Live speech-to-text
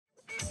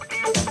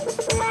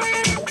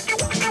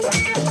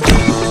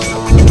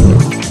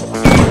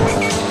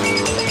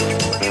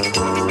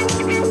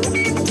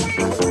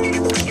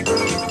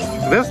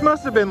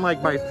have been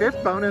like my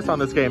 5th bonus on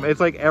this game.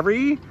 It's like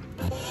every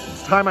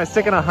time I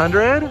stick in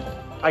 100,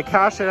 I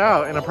cash it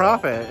out in a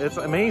profit. It's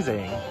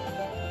amazing.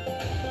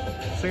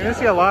 So you're gonna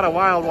see a lot of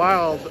wild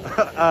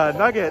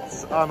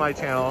nuggets on my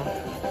channel.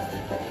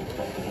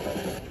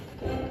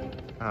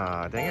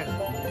 Ah, dang it.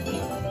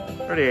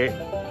 38.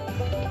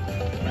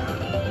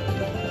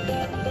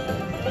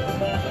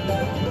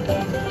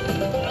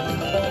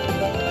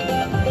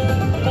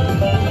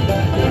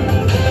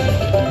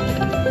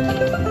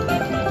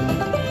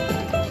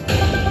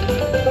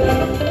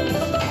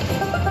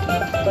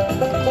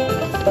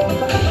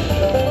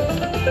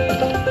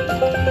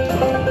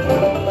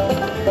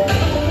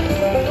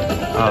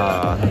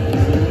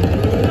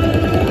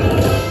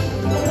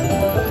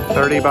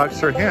 $30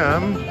 for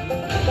him.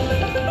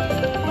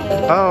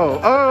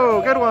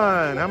 Oh, good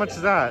one. How much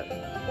is that?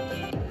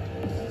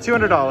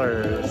 $200.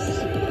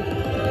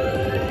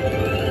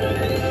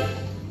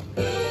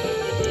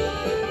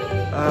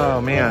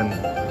 Oh man,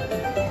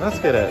 let's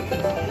get it.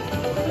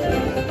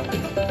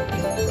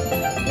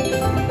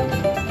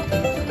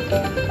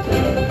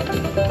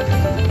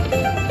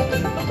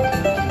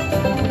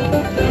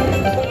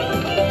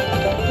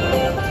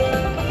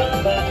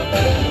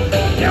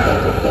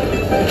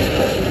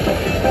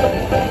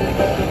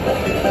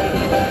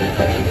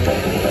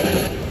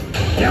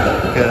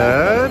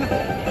 Good.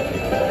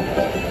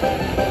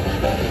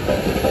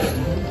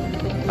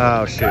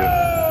 Oh, shoot.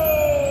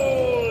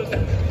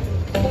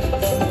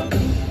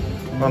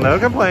 Well, no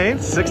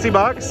complaints.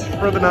 $60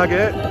 for the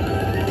nugget.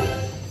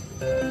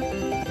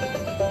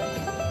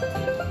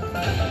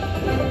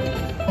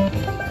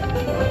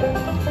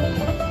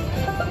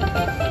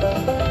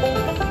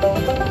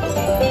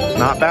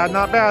 Not bad,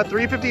 not bad.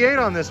 $3.58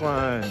 on this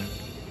one.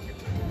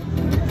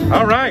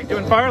 All right,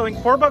 doing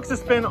Firelink. $4 to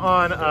spin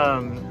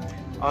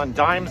on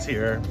dimes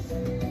here.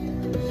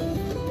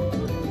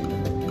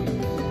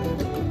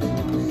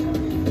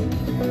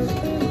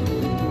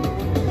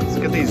 Let's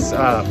get these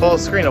full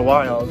screen of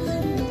wilds.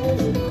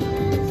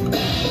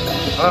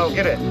 Oh,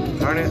 get it.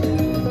 Darn it.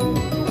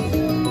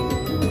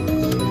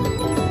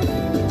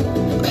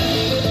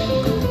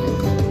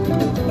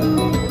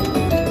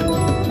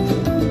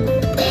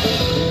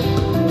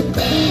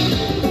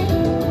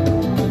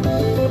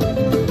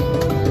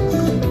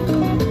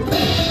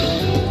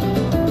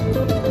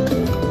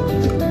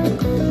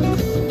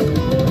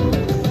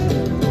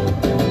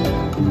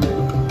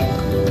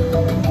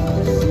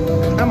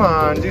 Come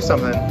on, do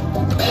something.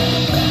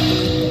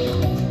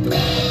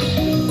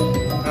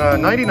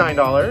 $99.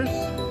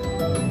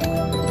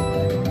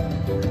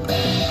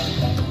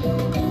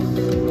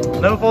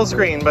 No full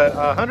screen, but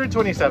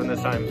 127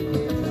 this time.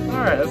 All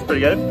right, that's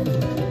pretty good.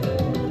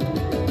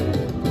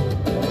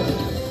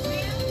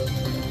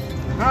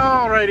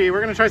 Alrighty, we're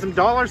gonna try some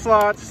dollar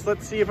slots.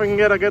 Let's see if we can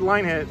get a good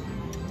line hit.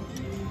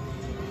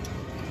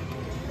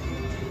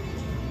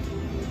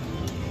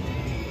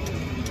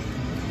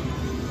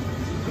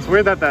 It's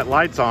weird that that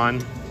light's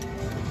on.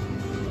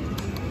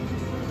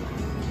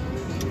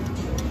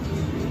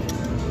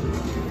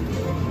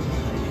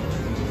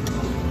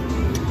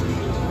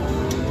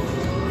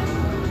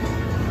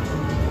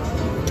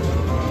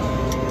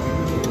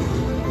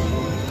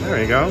 There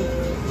you go.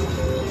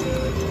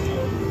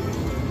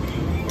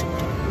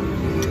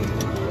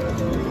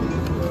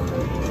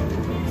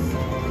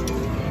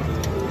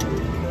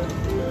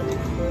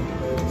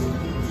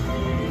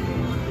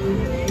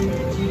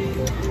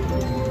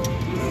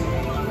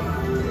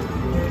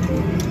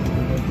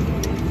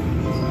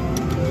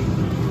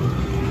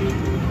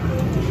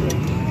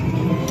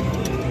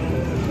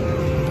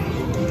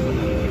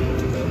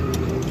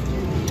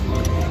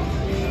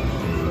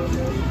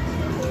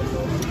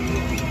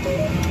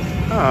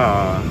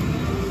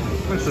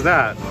 How much is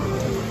that?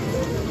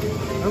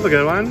 That's a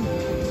good one.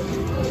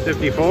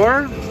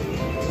 54.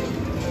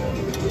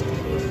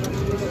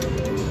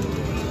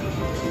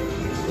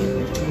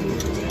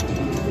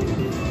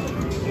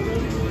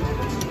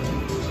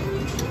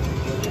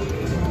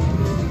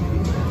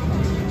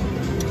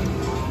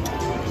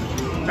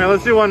 All right,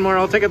 let's do one more.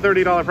 I'll take a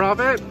 $30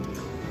 profit.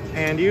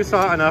 And you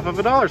saw enough of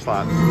a dollar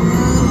slot.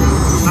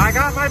 I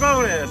got my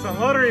bonus on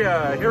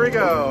Loteria. Here we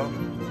go.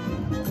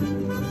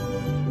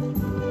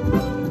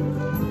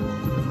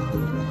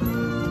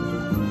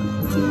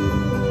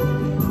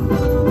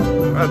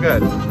 Oh,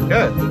 good,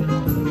 good.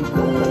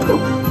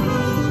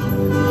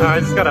 Oh, I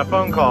just got a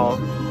phone call.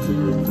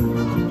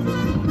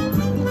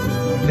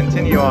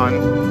 Continue on.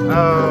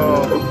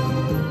 Oh,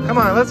 come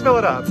on, let's fill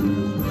it up.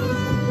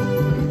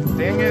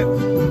 Dang it.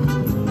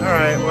 All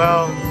right,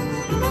 well.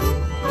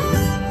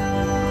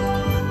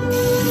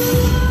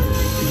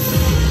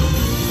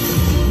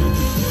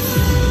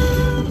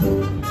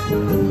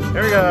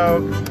 Here we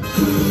go.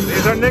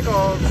 These are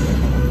nickels.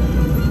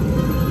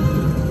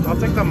 I'll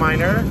take the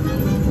minor.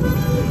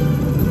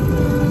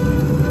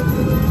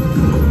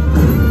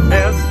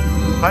 Yes,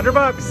 $100.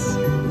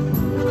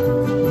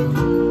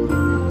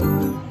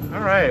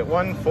 All right,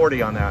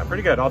 140 on that.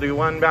 Pretty good. I'll do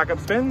one backup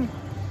spin.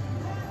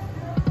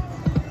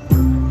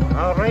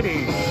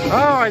 Alrighty.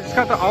 Oh, I just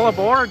got the all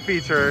aboard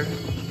feature.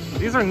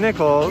 These are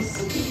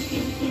nickels.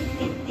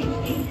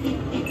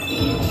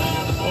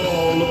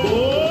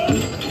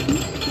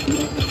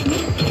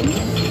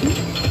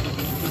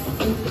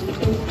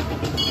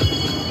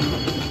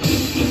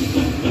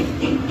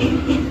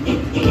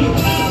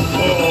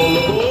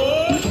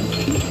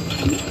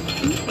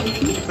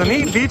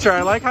 feature.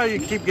 I like how you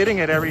keep getting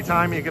it every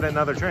time you get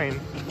another train.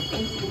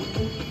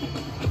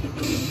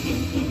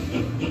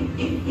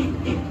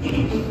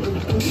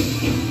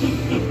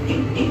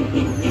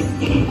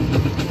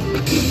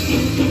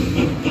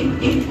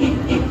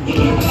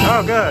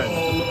 Oh, good.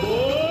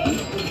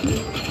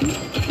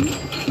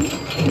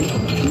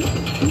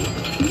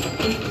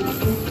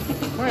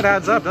 Well, it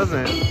adds up,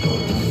 doesn't it?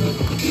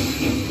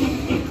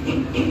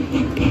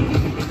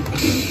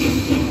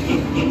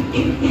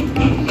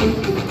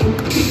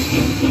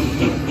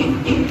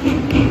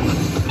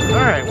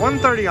 All right,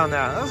 130 on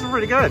that. That was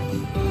pretty good.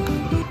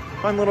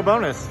 Fun little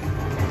bonus.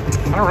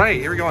 All right,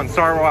 here we go on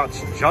Star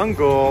Watch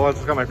Jungle.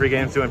 Let's got my free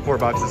games doing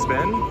 $4 a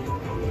spin.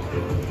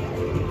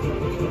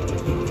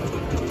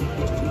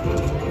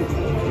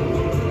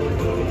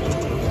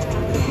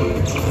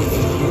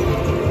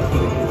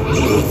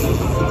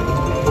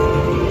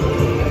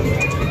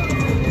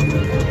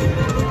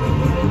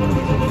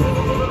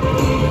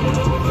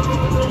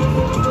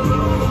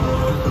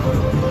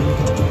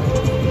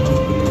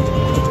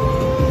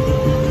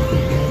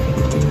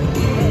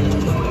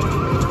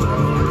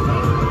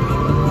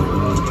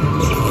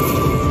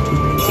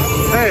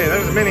 Hey,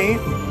 there's a mini.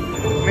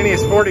 Mini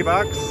is 40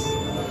 bucks.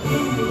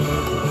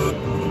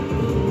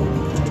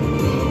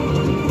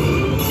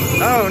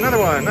 Oh, another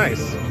one.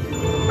 Nice.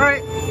 All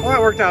right. Well, that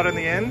worked out in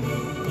the end.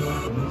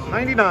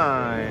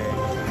 99.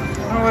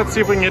 Well, let's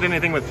see if we can get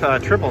anything with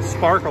triple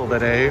sparkle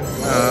today.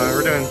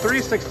 We're doing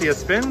 360 a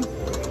spin.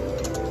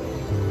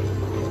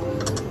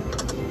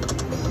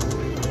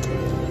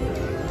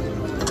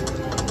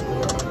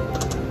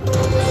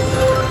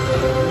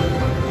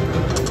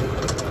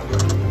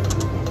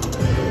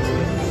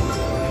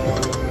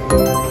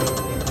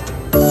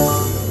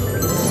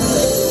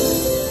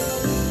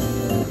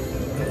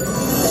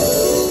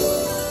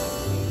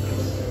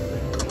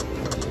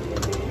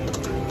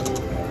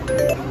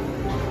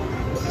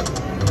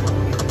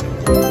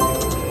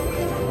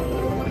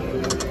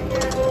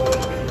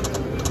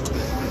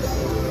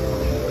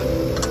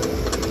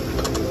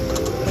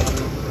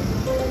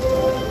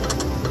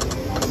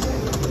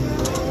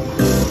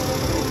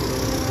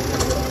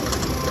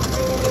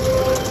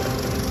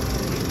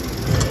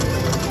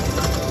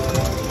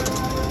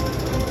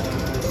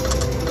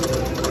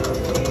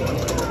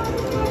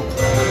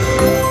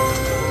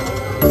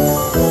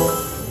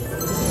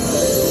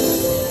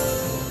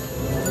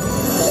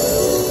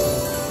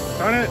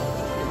 On it.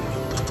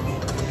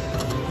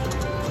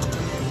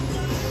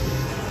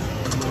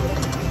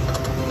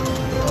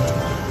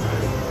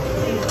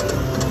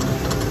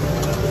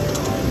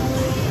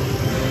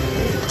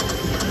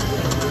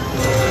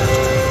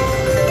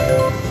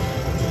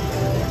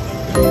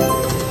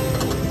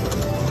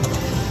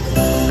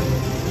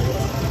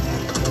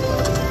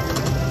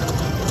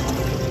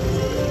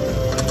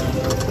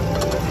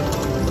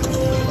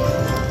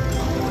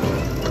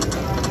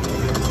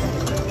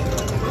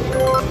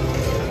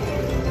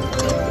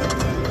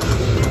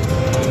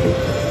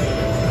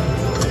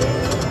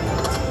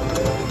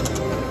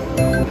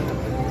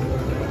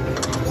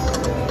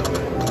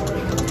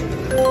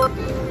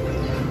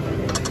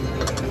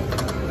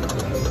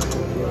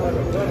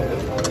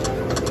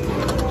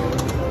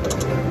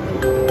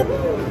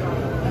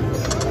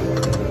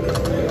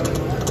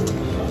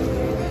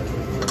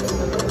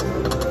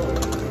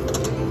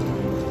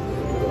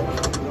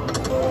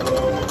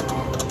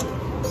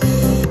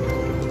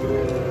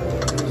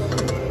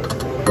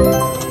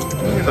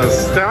 Those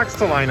stacks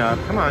to line up.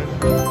 Come on.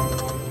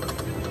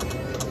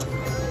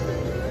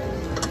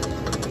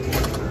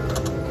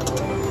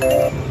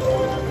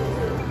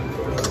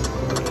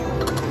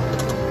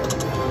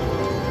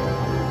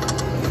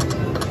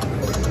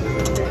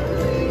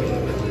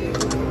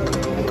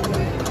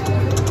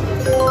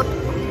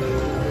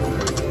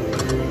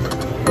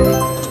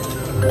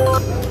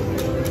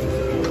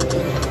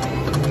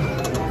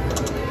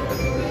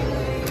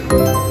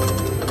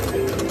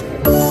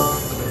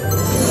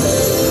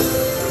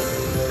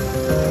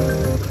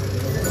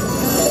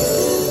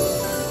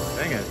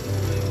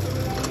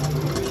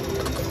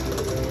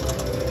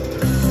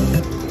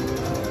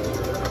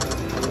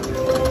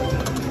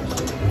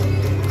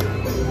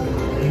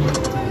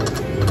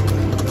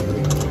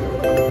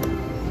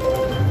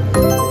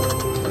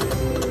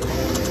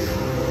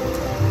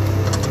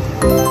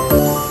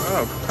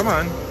 Come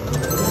on.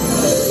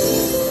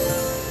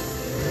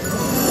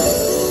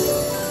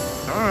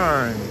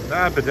 Darn,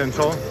 that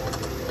potential.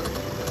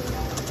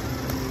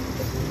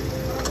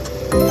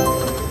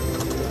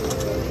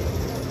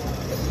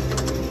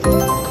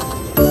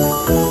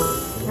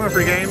 Come on,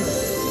 free game.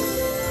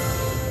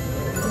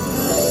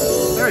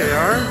 There you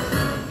are.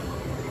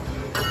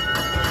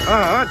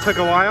 Oh, that took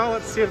a while.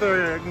 Let's see if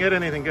I can get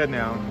anything good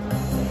now.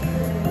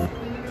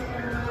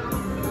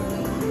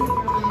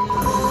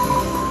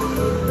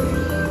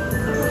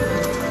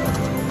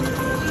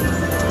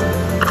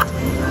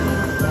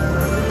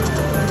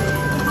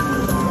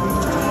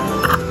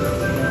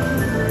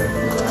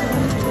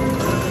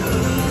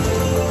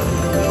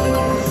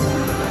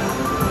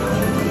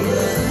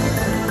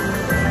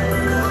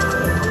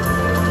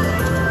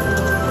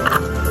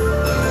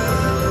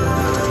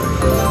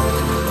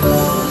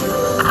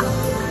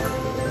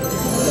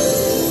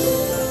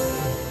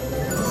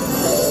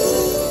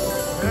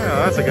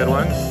 that's a good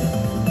one.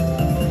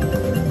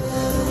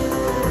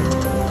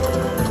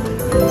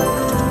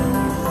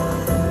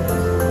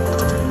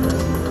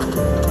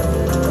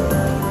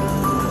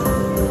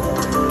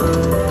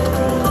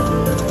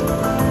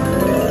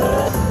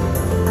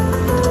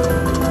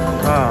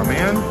 Oh,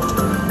 man.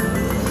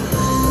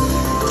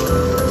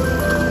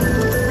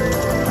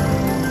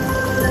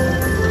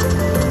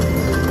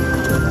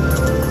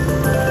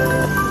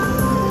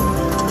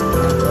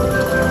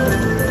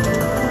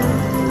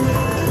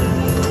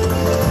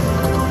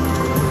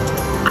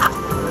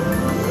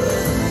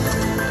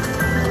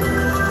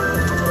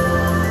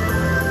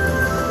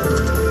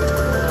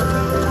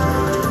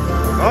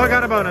 Oh, I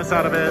got a bonus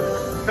out of it.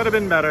 Could have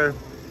been better.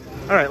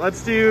 All right,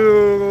 let's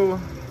do,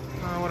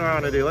 what do I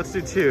want to do? Let's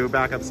do 2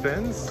 backup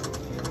spins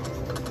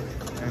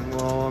and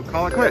we'll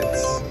call it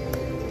quits.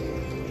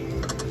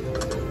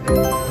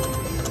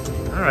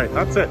 All right,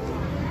 that's it.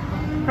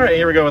 All right,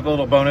 here we go with the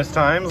little bonus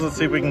times. Let's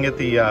see if we can get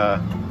the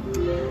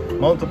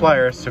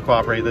multipliers to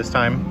cooperate this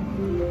time.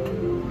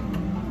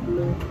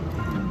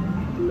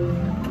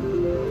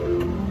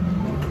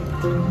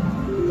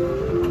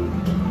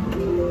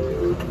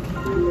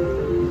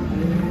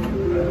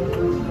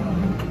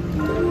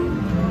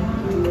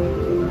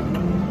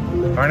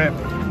 Darn it.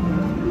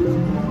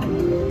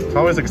 It's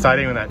always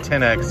exciting when that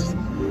 10x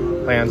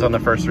lands on the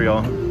first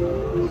reel.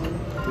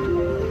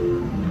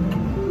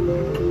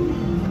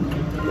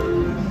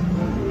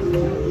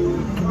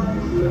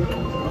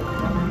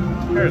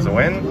 There's a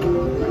win.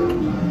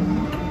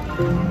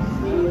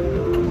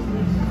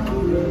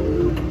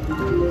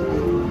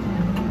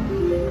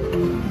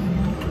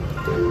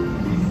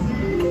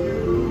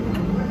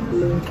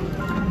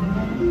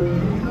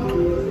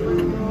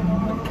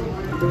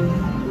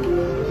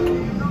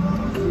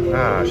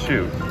 Ah,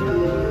 shoot.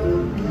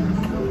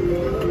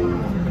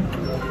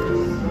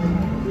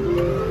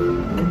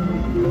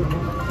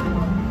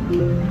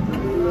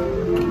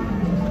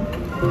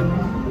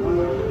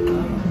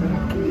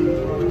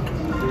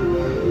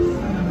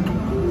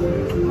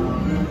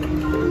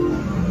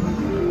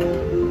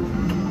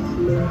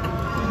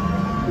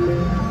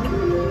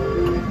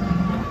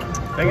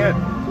 Dang it.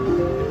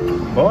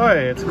 Boy,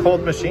 it's a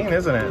cold machine,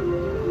 isn't it?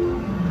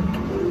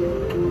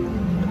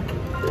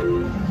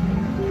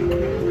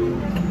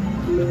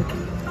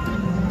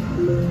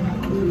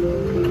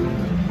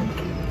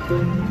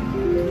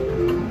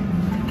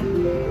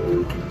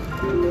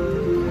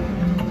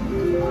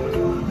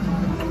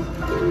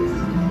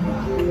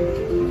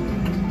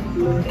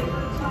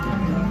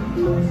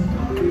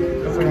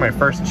 That's like my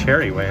first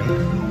cherry win.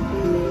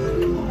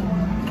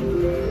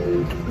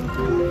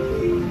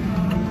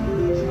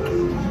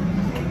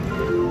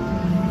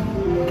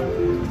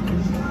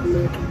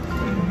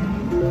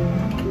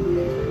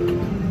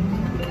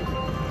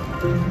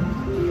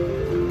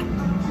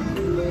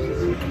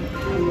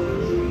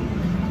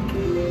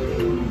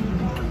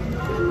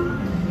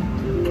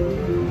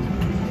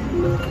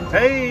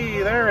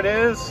 Hey, there it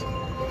is.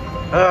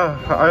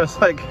 I was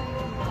like,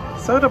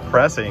 so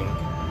depressing.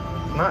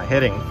 Not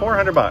hitting.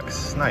 400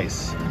 bucks.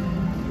 Nice.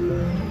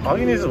 All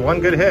you need is one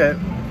good hit.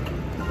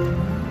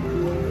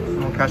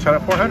 We'll cash out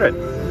at 400.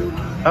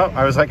 Oh,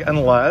 I was like,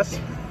 unless.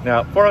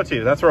 No,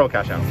 402. That's where we'll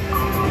cash out.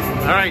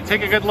 All right,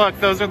 take a good look.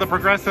 Those are the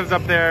progressives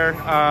up there.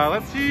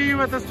 Let's see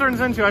what this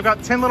turns into. I've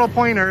got 10 little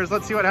pointers.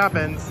 Let's see what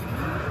happens.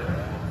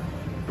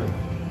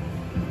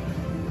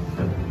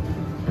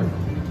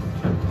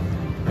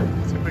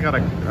 See if we got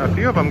a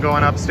few of them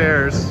going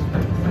upstairs.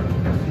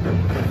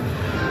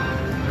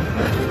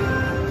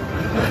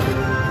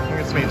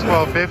 Gets me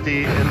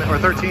 $12.50 or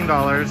 $13.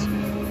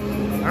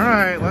 All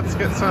right, let's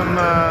get some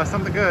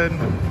something good.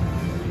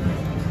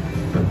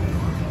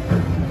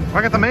 Oh,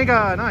 I got the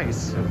mega,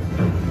 nice.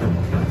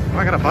 Oh,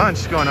 I got a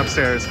bunch going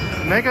upstairs.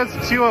 Mega's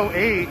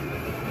 208.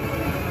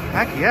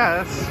 Heck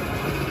yes.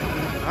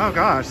 Oh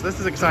gosh, this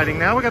is exciting.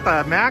 Now we got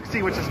the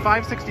Maxi, which is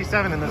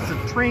 567, and the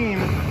Supreme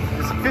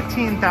is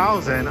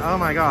 15,000. Oh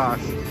my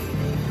gosh.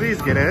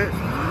 Please get it.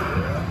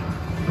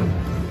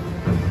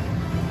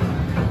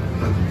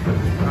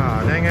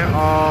 Oh, dang it.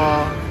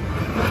 All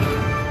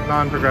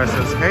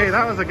non-progressives. Hey,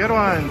 that was a good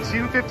one.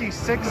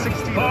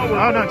 256.60.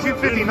 Oh no,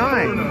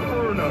 259.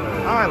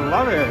 Oh, I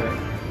love it.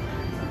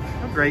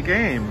 A great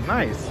game.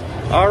 Nice.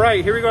 All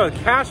right, here we go.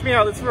 Cash me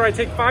out. This is where I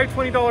take 5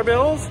 $20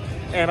 bills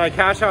and I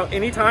cash out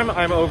anytime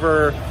I'm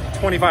over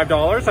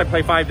 $25. I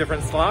play 5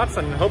 different slots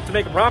and hope to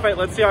make a profit.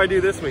 Let's see how I do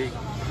this week.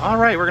 All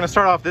right, we're gonna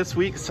start off this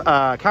week's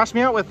Cash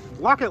Me Out with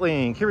Locket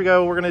Link. Here we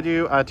go. We're gonna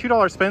do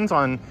 $2 spins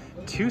on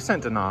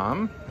 2-cent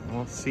denom.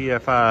 We'll see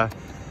if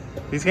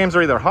these games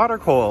are either hot or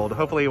cold.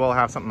 Hopefully we'll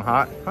have something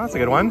hot. Oh, that's a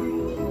good one.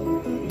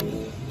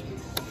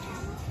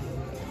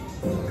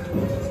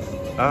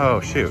 Oh,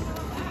 shoot.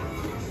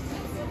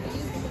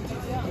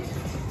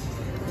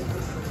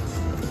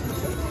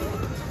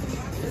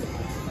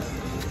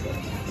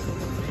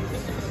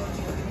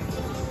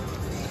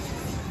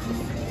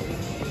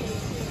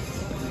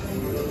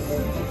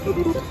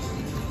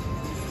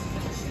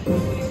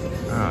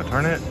 Oh,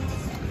 darn it.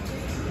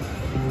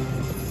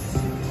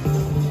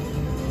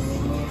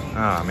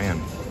 Oh, man.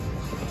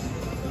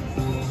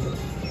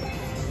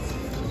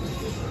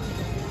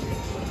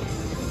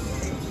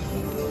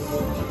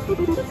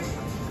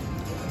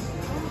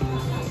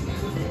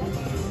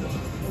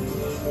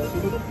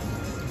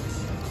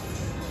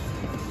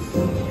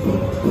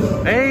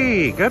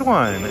 Hey, good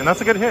one. And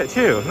that's a good hit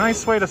too.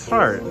 Nice way to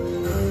start.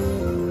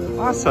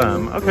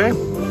 Awesome. Okay.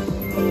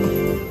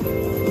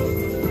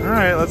 All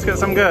right, let's get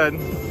some good.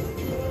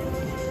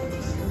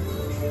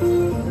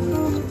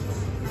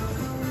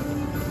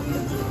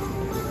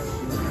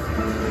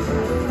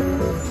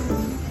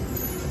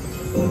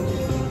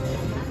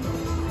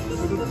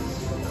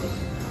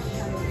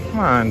 Come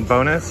on,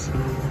 bonus.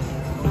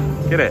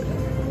 Get it.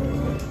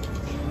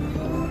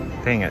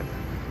 Dang it.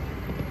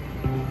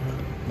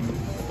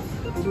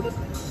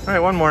 All right,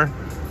 one more.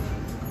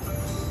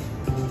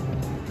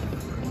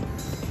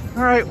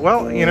 All right,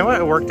 well, you know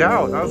what? It worked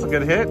out. That was a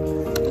good hit.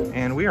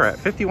 And we are at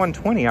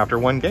 51.20 after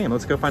one game.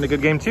 Let's go find a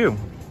good game two.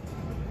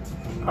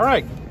 All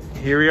right,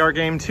 here we are,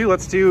 game two.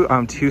 Let's do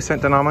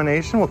 2-cent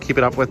denomination. We'll keep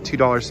it up with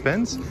 $2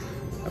 spins.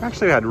 I've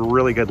actually had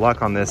really good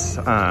luck on this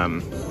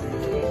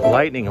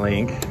Lightning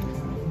Link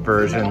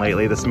version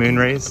lately, this moon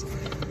race.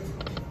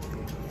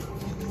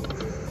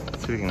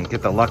 So we can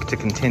get the luck to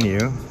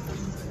continue.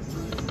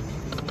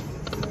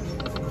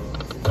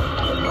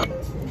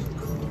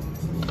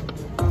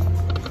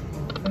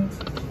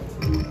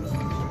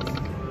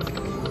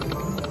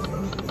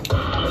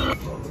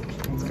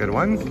 That's a good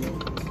one.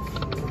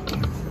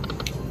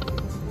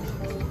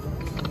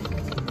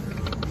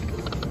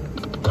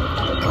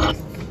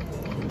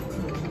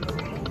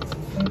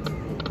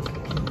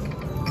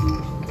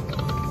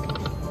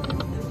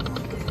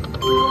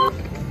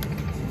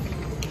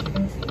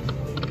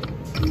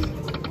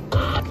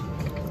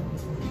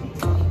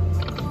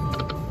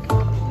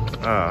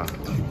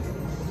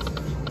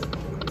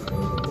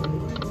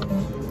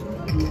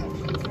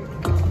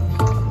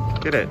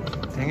 Get it.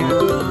 Dang it.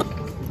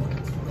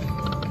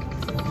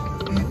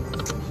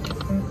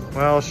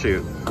 Well,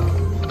 shoot.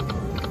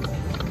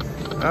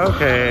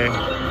 Okay.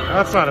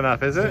 That's not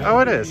enough, is it? Oh,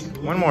 it is.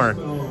 One more.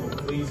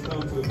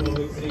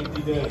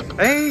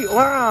 Hey,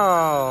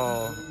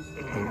 wow.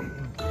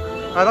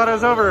 I thought it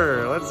was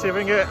over. Let's see if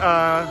we can get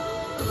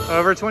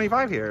over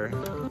 25 here.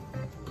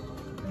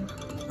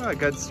 Oh, a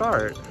good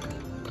start.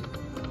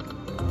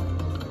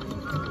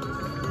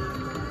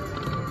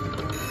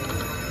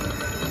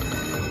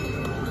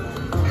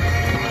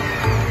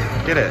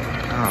 Get it. Oh.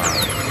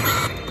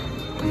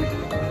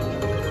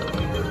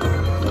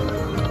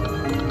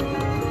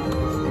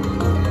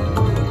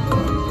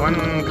 One,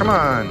 come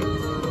on.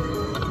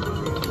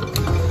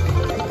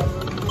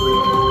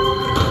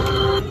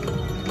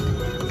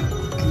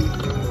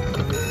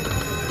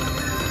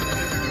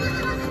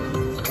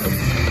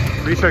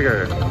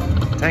 Re-trigger.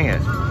 Dang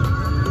it.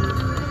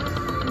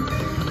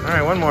 All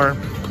right, one more.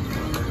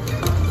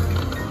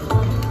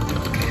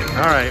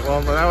 All right,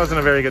 well, that wasn't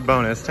a very good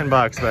bonus, 10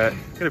 bucks, but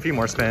get a few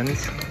more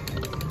spins.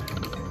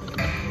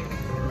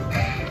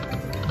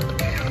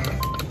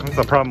 That's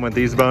the problem with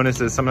these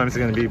bonuses. Sometimes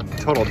they're gonna be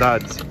total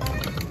duds.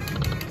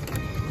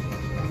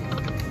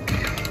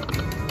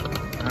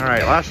 All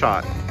right, last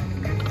shot.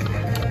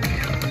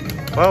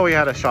 Well, we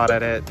had a shot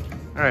at it.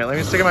 All right, let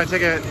me stick in my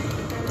ticket.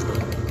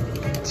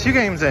 2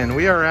 games in,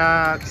 we are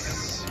at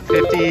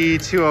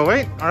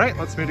 52.08. All right,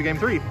 let's move to game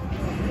 3. All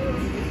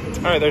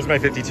right, there's my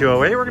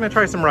 52.08. We're gonna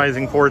try some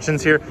Rising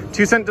Fortunes here.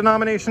 2-cent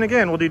denomination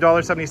again. We'll do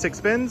 $1.76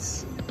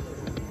 spins.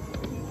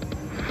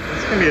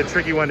 It's gonna be a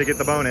tricky one to get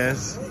the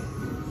bonus.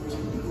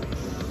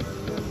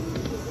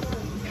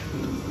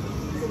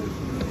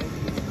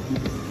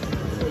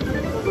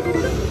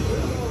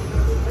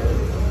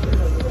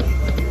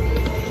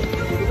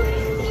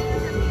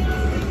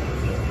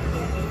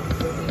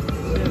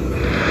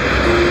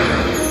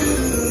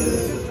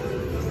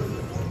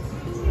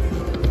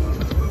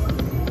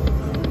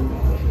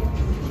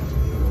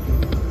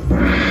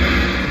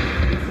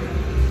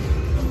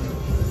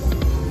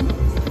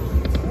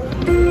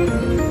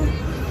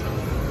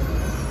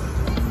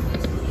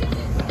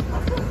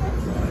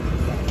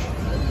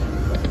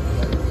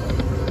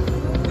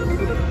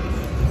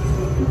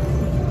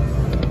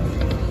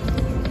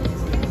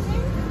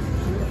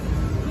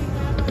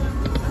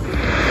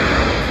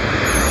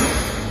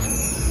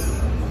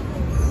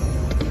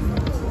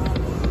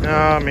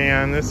 Oh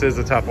man, this is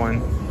a tough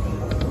one. All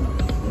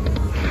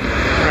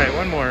right,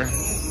 one more.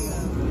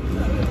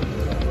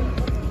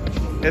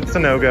 It's a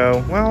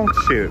no-go. Well,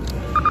 shoot.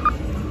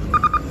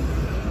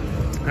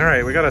 All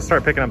right, we gotta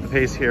start picking up the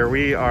pace here.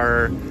 We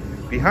are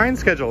behind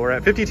schedule. We're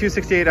at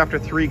 52.68 after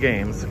 3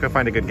 games. Let's go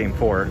find a good game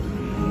 4. All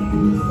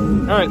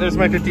right, there's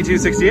my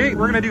 52.68.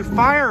 We're gonna do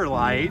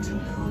Firelight.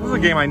 This is a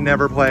game I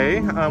never play.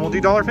 We'll do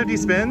 $1.50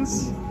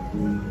 spins.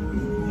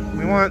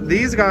 We want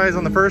these guys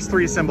on the first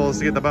 3 symbols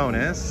to get the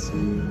bonus.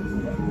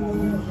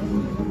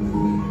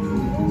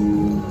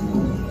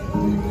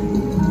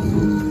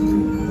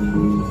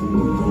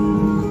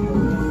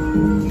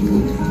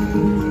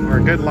 Or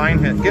a good line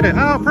hit. Get it.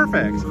 Oh,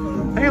 perfect.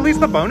 Hey, at least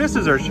the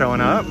bonuses are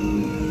showing up. All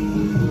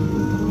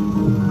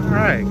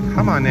right,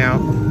 come on now.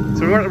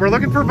 So we're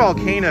looking for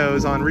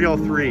volcanoes on reel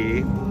 3.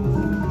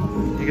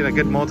 You get a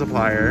good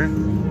multiplier.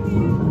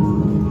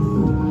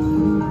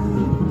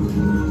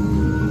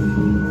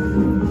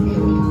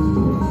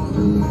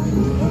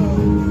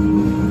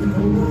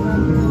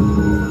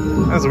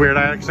 That was weird.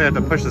 I actually had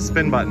to push the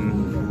spin button.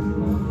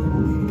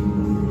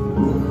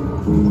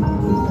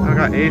 I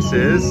got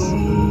aces.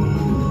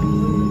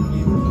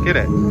 Get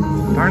it.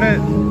 Darn it.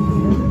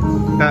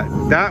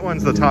 That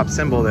one's the top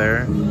symbol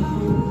there.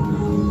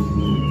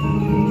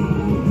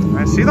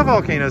 I see the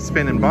volcano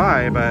spinning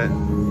by, but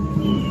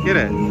get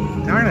it.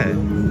 Darn it.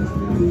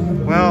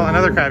 Well,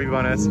 another crappy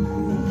bonus.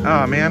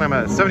 Oh man, I'm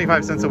at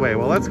 75 cents away.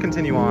 Well, let's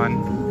continue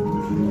on.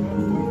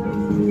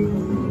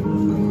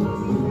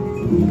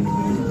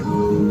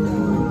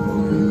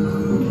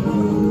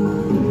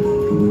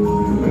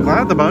 I'm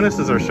glad the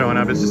bonuses are showing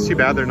up. It's just too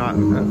bad they're not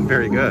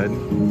very good.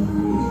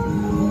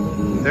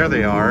 There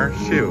they are.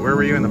 Shoot, where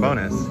were you in the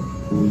bonus?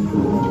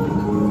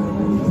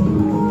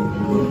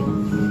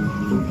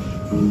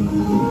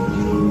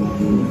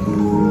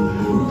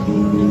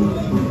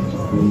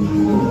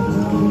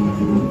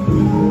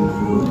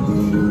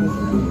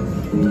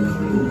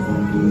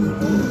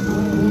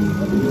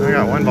 I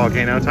got one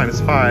volcano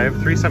times 5,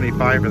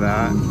 375 for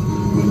that.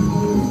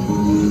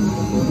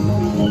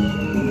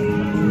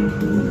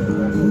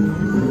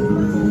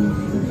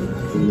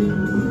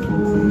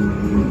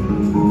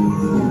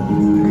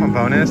 Come on,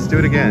 bonus, do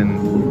it again.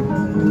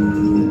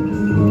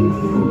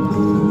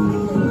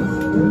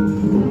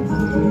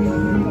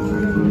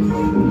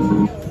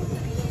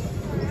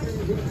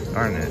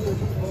 Darn it.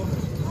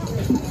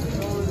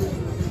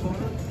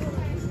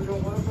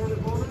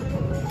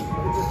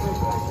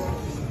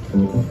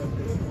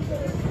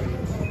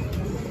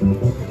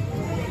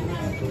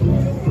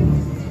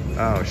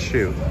 Oh,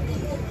 shoot.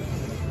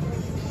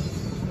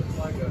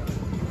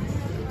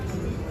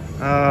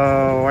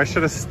 Oh, I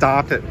should have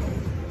stopped at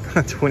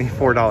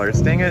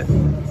 $24. Dang it.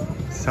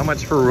 So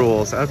much for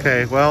rules.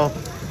 Okay, well,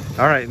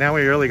 all right, now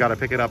we really got to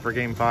pick it up for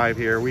game 5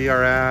 here. We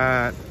are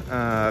at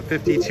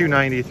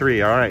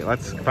 52.93. All right,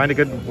 let's find a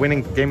good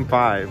winning game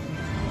 5.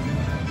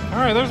 All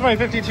right, there's my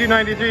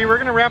 52.93. We're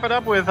going to wrap it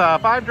up with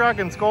 5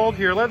 Dragon's Gold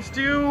here. Let's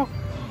do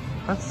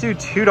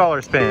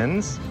 $2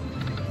 spins.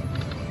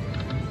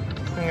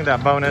 I need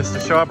that bonus to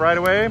show up right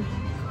away.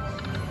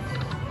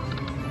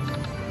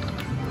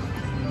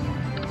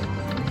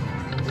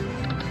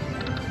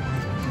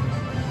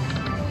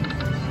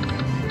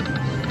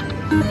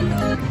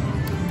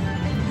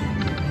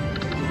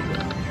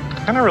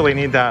 Kind of really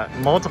need that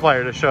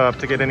multiplier to show up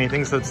to get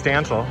anything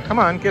substantial. Come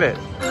on, get it.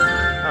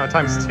 Oh,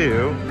 times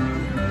 2.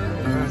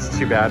 That's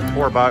too bad.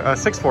 $4,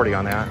 $6.40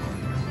 on that.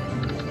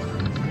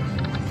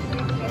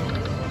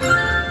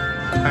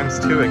 Times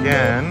 2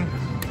 again.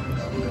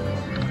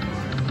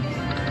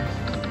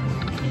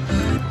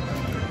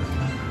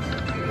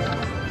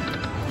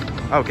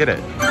 Oh, get it.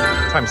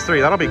 Times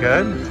 3, that'll be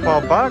good.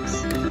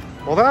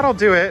 $12. Well, that'll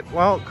do it.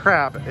 Well,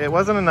 crap, it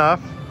wasn't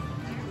enough.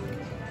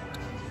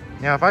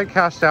 Yeah, if I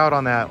cashed out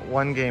on that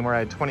one game where I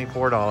had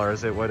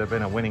 $24, it would have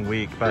been a winning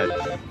week, but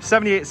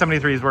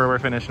 78.73 is where we're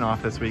finishing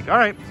off this week. All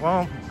right,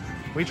 well,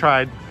 we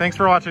tried. Thanks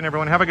for watching,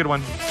 everyone. Have a good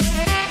one.